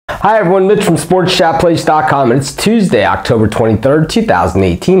Hi everyone, Mitch from SportsChatPlace.com, and it's Tuesday, October 23rd,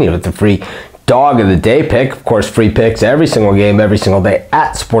 2018, here with the free dog of the day pick. Of course, free picks every single game, every single day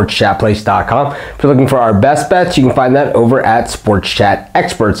at SportsChatPlace.com. If you're looking for our best bets, you can find that over at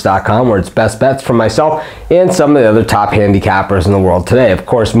SportsChatExperts.com, where it's best bets from myself and some of the other top handicappers in the world today. Of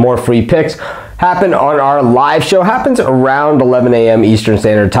course, more free picks happen on our live show. Happens around 11 a.m. Eastern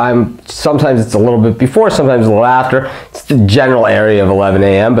Standard Time. Sometimes it's a little bit before, sometimes a little after. It's the general area of 11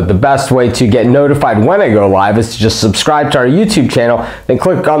 a.m. But the best way to get notified when I go live is to just subscribe to our YouTube channel, then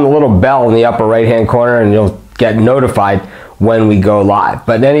click on the little bell in the upper right-hand corner, and you'll get notified when we go live.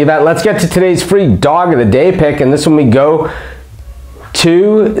 But in any event, let's get to today's free dog of the day pick, and this one we go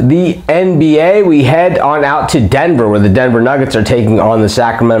to the NBA. We head on out to Denver, where the Denver Nuggets are taking on the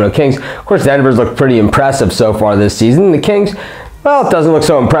Sacramento Kings. Of course, Denver's looked pretty impressive so far this season. The Kings, well, it doesn't look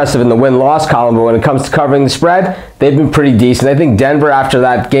so impressive in the win-loss column, but when it comes to covering the spread, they've been pretty decent. I think Denver, after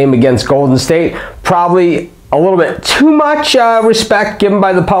that game against Golden State, probably a little bit too much respect given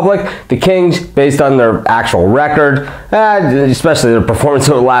by the public. The Kings, based on their actual record, especially their performance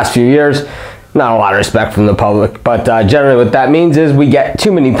over the last few years, not a lot of respect from the public, but generally what that means is we get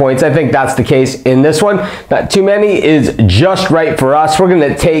too many points. I think that's the case in this one. Not too many is just right for us. We're going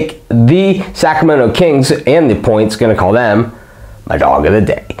to take the Sacramento Kings and the points, going to call them my dog of the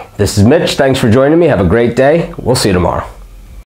day. This is Mitch. Thanks for joining me. Have a great day. We'll see you tomorrow.